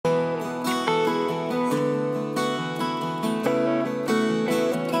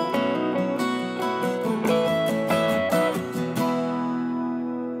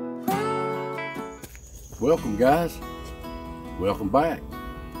Welcome guys, welcome back.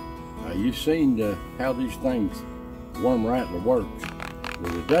 You've seen how these things, worm rattler works.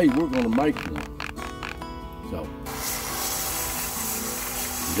 Well, today we're going to make one. So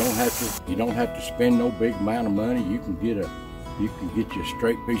you don't have to spend no big amount of money. You can get you a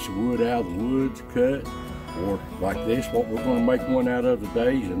straight piece of wood out of the woods, cut, or like this. What we're going to make one out of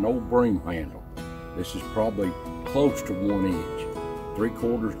today is an old broom handle. This is probably close to 1 inch,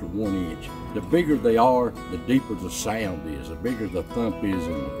 3/4 to 1 inch. The bigger they are, the deeper the sound is, the bigger the thump is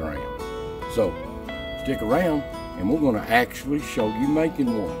in the ground. So stick around and we're going to actually show you making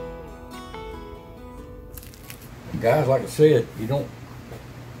one. Guys, like I said,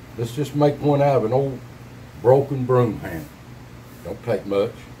 let's just make one out of an old broken broom handle. Don't take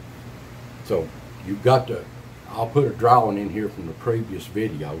much. So you've got to, I'll put a drawing in here from the previous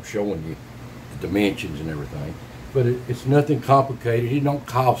video showing you the dimensions and everything. But it's nothing complicated. It don't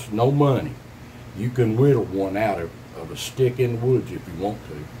cost no money. You can whittle one out of a stick in the woods if you want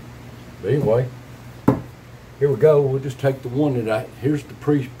to. But anyway, here we go. We'll just take the one that here's the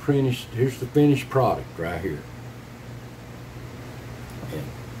finished product right here. And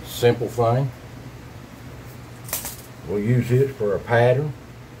simple thing. We'll use it for a pattern.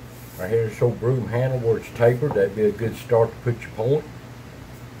 Right here, this old broom handle where it's tapered. That'd be a good start to put your point.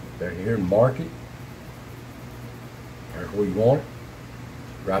 Right here and mark it. There's where you want it.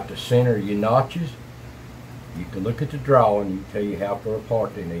 Right to center of your notches. You can look at the drawing and tell you how far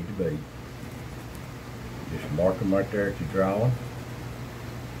apart they need to be. Just mark them right there at your drawing.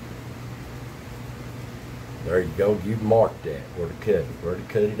 There you go. You've marked that where to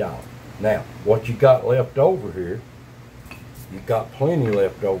cut it off. Now, what you got left over here, you've got plenty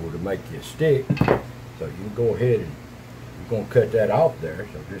left over to make you a stick. So you can go ahead and you're going to cut that off there.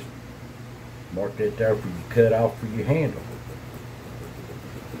 So just mark that there for you cut off for your handle.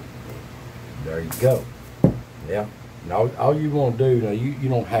 There you go. Yeah. Now all you want to do, now you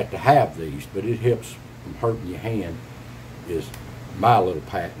don't have to have these, but it helps from hurting your hand, is my little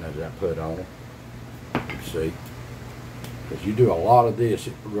pattern as I put on it. You see, because you do a lot of this,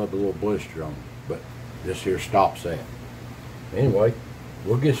 it rub a little blister on it, but this here stops that. Anyway,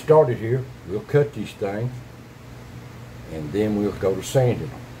 we'll get started here. We'll cut these things, and then we'll go to sanding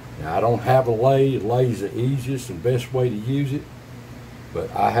them. Now I don't have a lathe. A lathe is the easiest and best way to use it,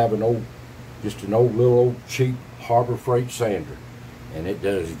 but I have just an old cheap Harbor Freight sander, and it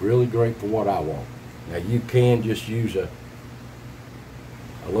does really great for what I want. Now you can just use a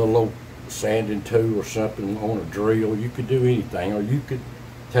little old sanding tool or something on a drill. You could do anything, or you could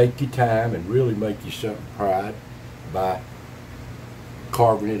take your time and really make you something pride by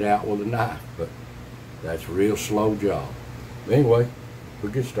carving it out with a knife, but that's a real slow job. Anyway,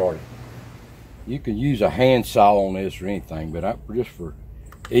 we'll get started. You can use a handsaw on this or anything, but just for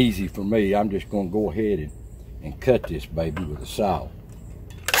easy for me, I'm just going to go ahead and cut this baby with a saw.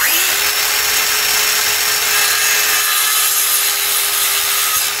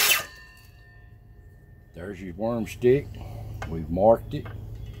 There's your worm stick. We've marked it.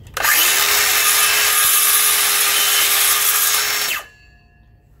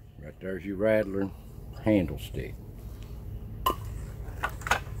 Right there's your rattler handle stick.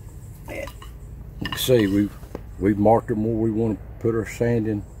 And you can see we've marked them where we want to put our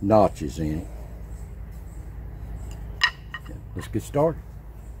sanding notches in it. Let's get started.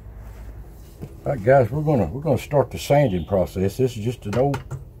 All right, guys, we're gonna start the sanding process. This is just an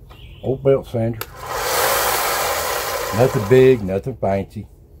old belt sander. Nothing big, nothing fancy,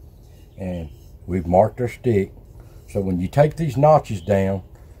 and we've marked our stick. So when you take these notches down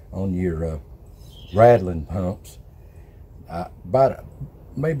on your rattling pumps, about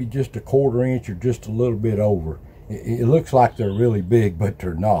maybe just 1/4 inch or just a little bit over. It looks like they're really big, but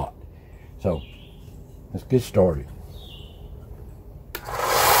they're not. So let's get started.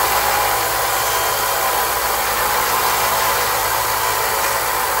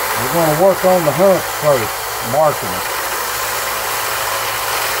 We're going to work on the humps first, marking them.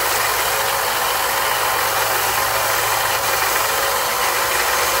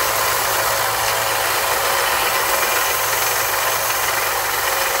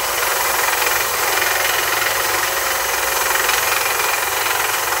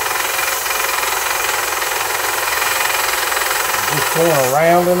 Just going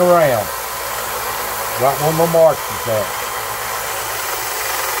around and around, right where my marks is at.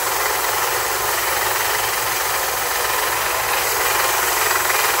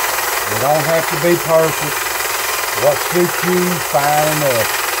 It don't have to be perfect. What suits you is fine enough.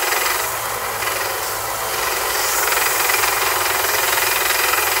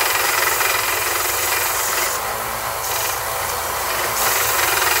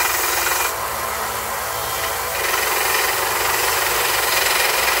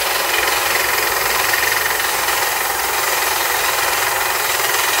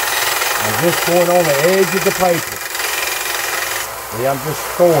 just going on the edge of the paper. See, I'm just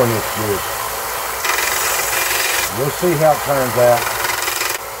scoring this good. We'll see how it turns out.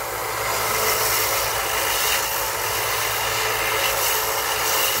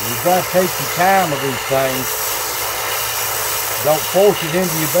 You've got to take your time with these things. Don't force it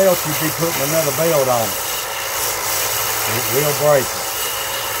into your belt, you'll be putting another belt on it. It will break it.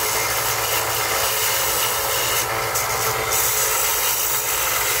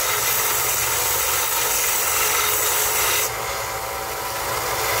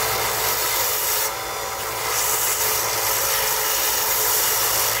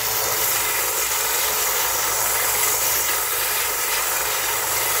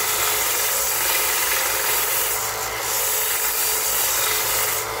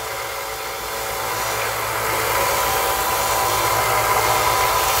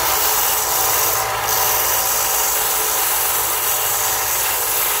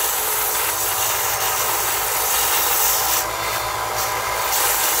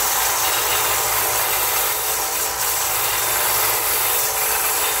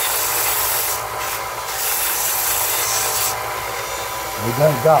 We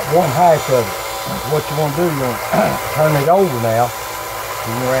done got one half of it. What you want to do, you want to turn it over now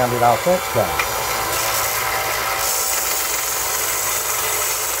and you round it off that side.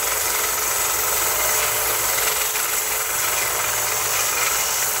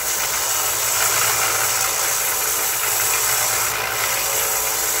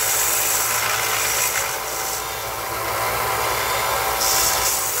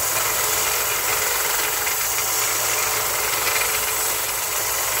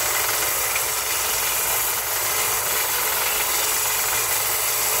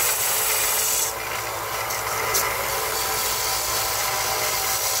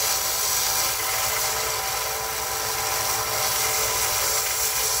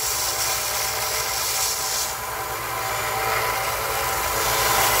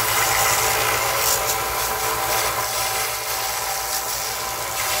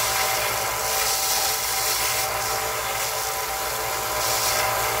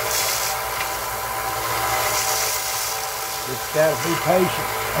 Just gotta be patient.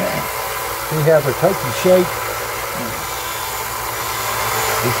 See how they're taking shape?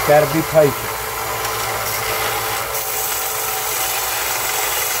 Just gotta be patient.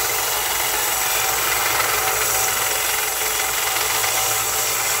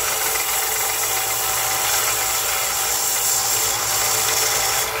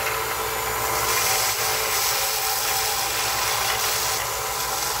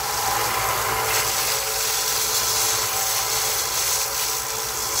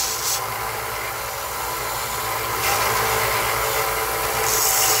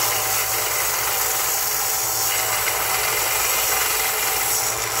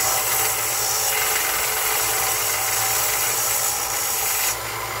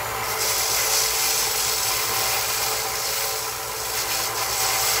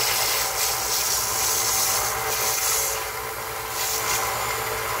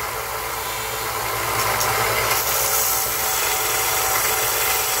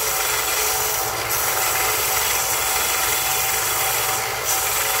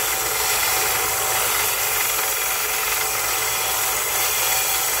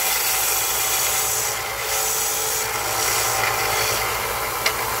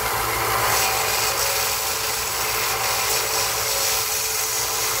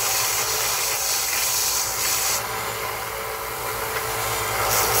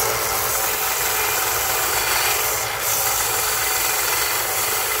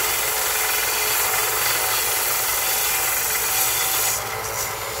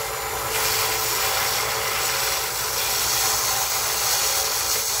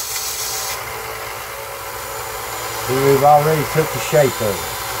 See, we've already took the shape of it.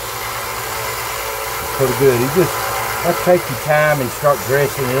 It's pretty good. You just have to take your time and start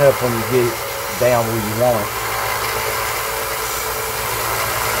dressing it up when you get it down where you want it.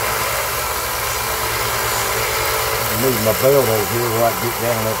 I'm moving my belt over here where I can get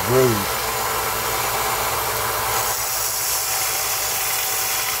down that groove.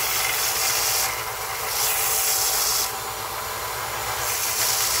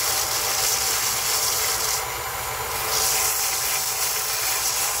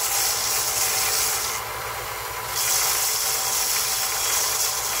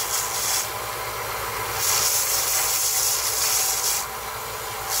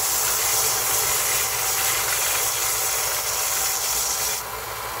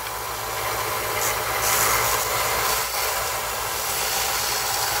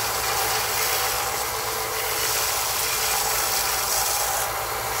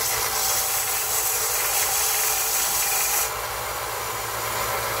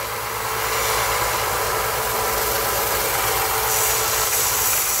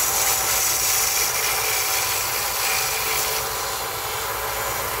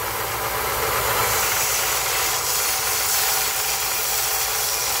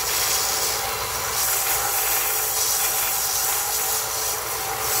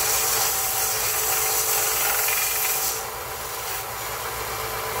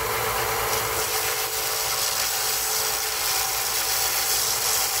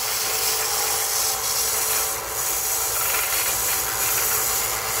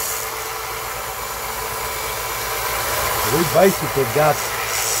 We basically got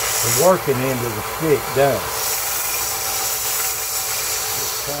the working end of the stick done.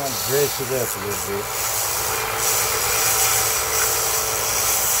 Just trying to dress it up a little bit.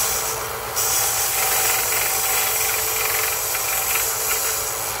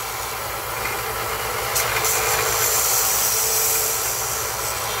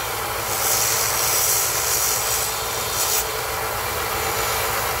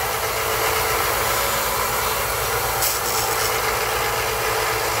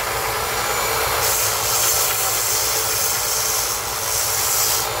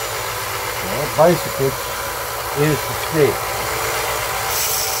 Basically is the stick.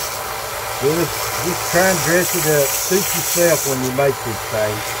 Just try and dress it up. Suit yourself when you make these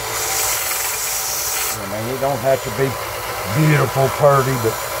things. I mean, it don't have to be beautiful, pretty,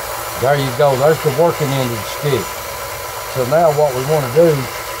 but there you go. There's the working end of the stick. So now what we want to do is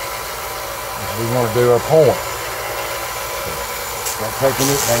we want to do our point. So,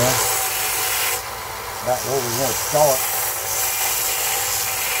 taking it down about where we want to start.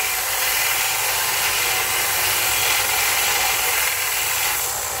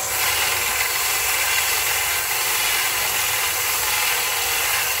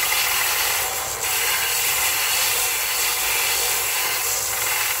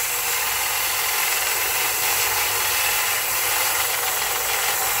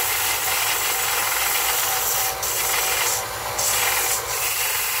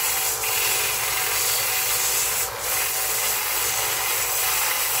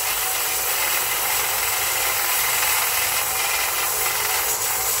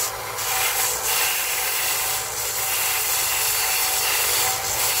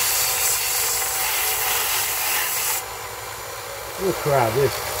 We'll try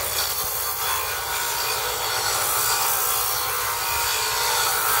this.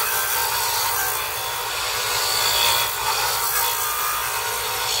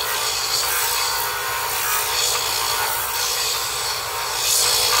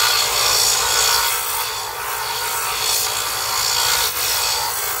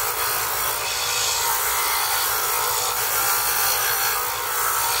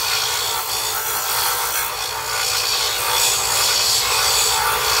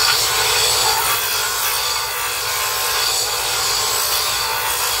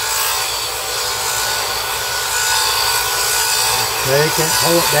 Second,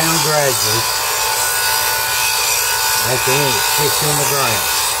 pull it down gradually. At the end, it sticks in the ground.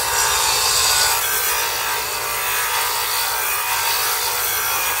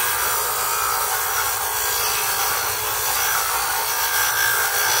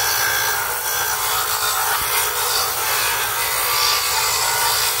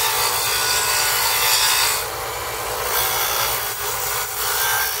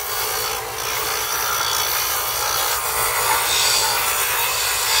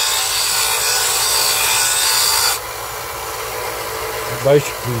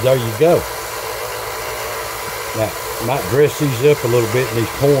 Basically, there you go. Now, might dress these up a little bit in these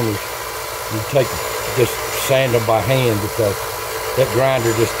corners. You just sand them by hand because that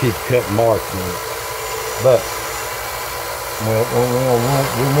grinder just keeps cutting marks in it. But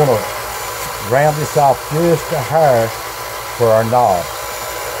we want to round this off just a hair for our knob.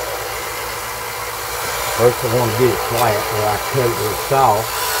 First, I want to get it flat where I cut it with a saw.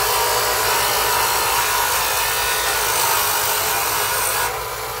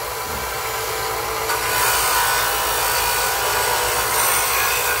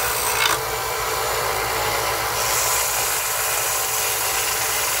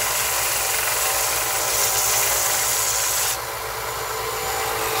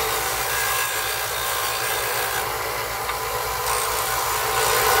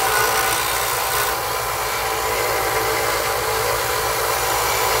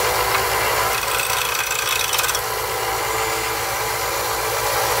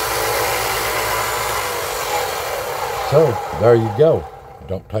 So, there you go.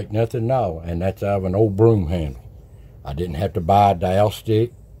 Don't take nothing now. And that's out of an old broom handle. I didn't have to buy a dowel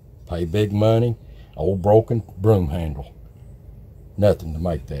stick, pay big money, old broken broom handle. Nothing to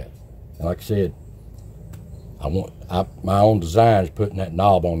make that. And like I said, my own design is putting that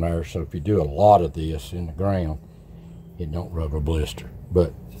knob on there, so if you do a lot of this in the ground, it don't rub a blister.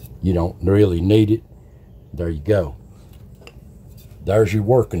 But you don't really need it. There you go. There's your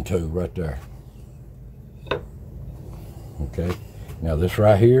working tool right there. Okay, now this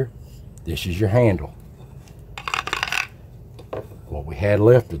right here, this is your handle. What we had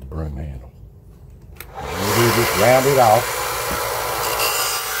left of the broom handle. And we just round it off.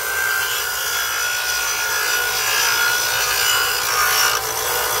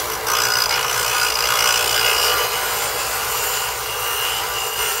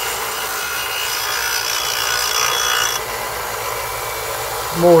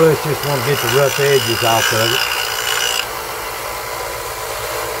 more or less just want to get the rough edges off of it.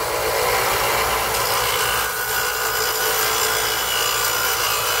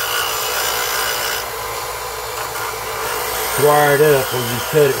 Square it up when you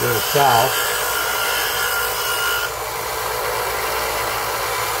cut it real soft.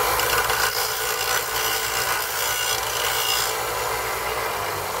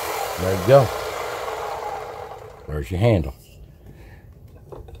 There you go. There's your handle.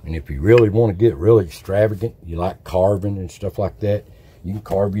 And if you really want to get really extravagant, you like carving and stuff like that, you can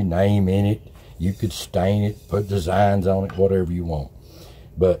carve your name in it. You could stain it, put designs on it, whatever you want.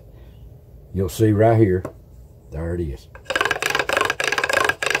 But you'll see right here, there it is.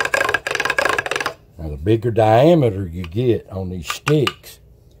 Now the bigger diameter you get on these sticks,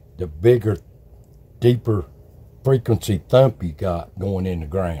 the bigger, deeper frequency thump you got going in the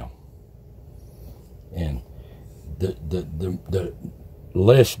ground. And the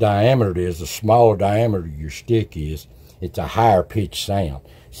less diameter it is, the smaller diameter your stick is, it's a higher pitched sound.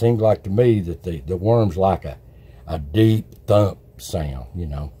 Seems like to me that the worms like a deep thump sound, you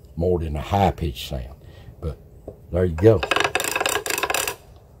know, more than a high pitched sound. But there you go.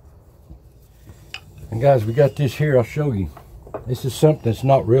 And guys, we got this here, I'll show you. This is something that's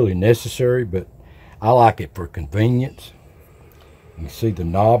not really necessary, but I like it for convenience. You see the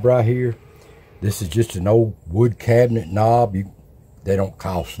knob right here? This is just an old wood cabinet knob. They don't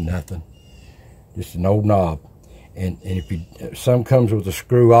cost nothing. Just an old knob. And if you, some comes with a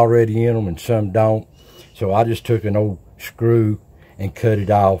screw already in them and some don't. So I just took an old screw and cut it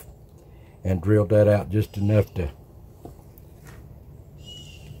off and drilled that out just enough to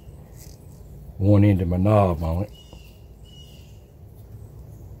one end of my knob on it.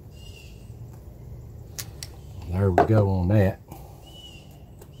 There we go on that.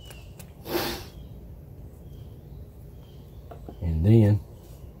 And then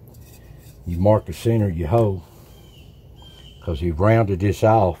you mark the center of your hole, because you've rounded this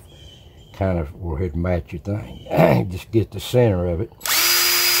off kind of where it'd match your thing. Just get the center of it.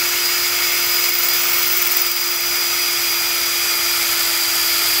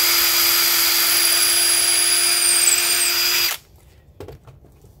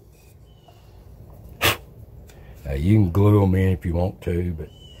 You can glue them in if you want to, but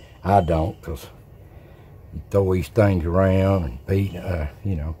I don't, because you throw these things around and beat,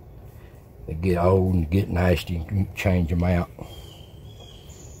 you know, they get old and get nasty, and you can change them out.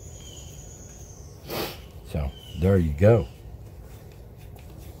 So there you go.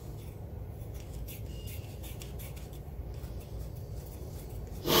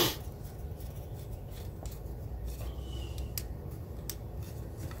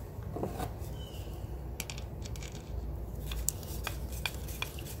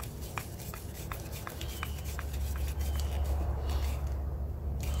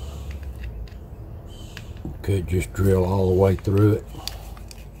 Could just drill all the way through it.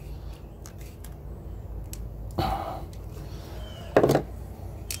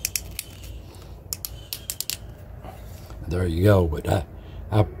 There you go. But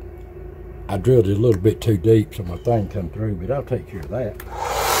I drilled it a little bit too deep so my thing come through, but I'll take care of that.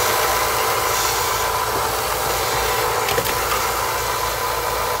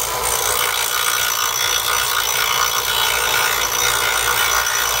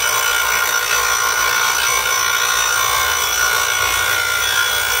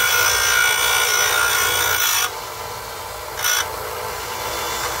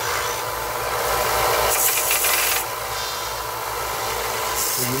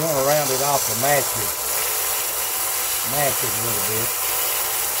 You want to round it off to match it a little bit.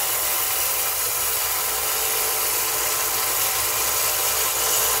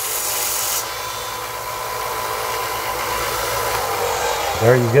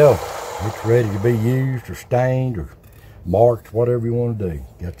 There you go. It's ready to be used or stained or marked, whatever you want to do.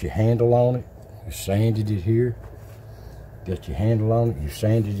 Got your handle on it. You sanded it here. Got your handle on it. You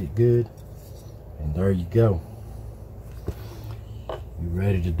sanded it good. And there you go. You're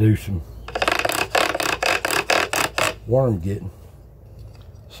ready to do some worm getting.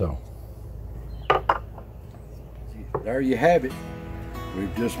 So there you have it.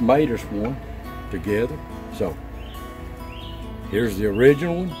 We've just made us one together. So here's the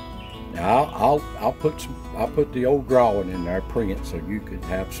original one. Now I'll put the old drawing in there, print, so you could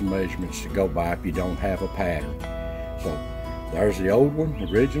have some measurements to go by if you don't have a pattern. So there's the old one,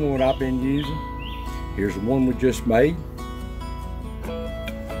 the original one I've been using. Here's the one we just made.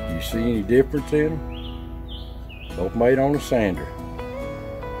 You see any difference in them? Both made on a sander.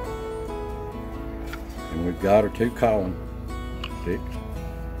 And we've got our two column sticks.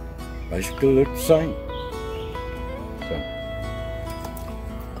 Basically look the same. So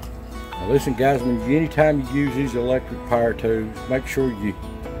Listen guys, anytime you use these electric power tools, make sure you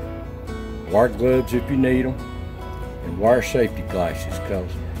wear gloves if you need them, and wear safety glasses, because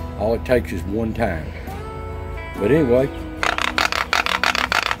all it takes is one time. But anyway,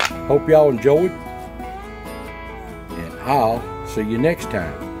 hope y'all enjoyed, and I'll see you next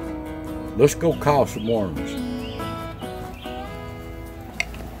time. Let's go call some worms.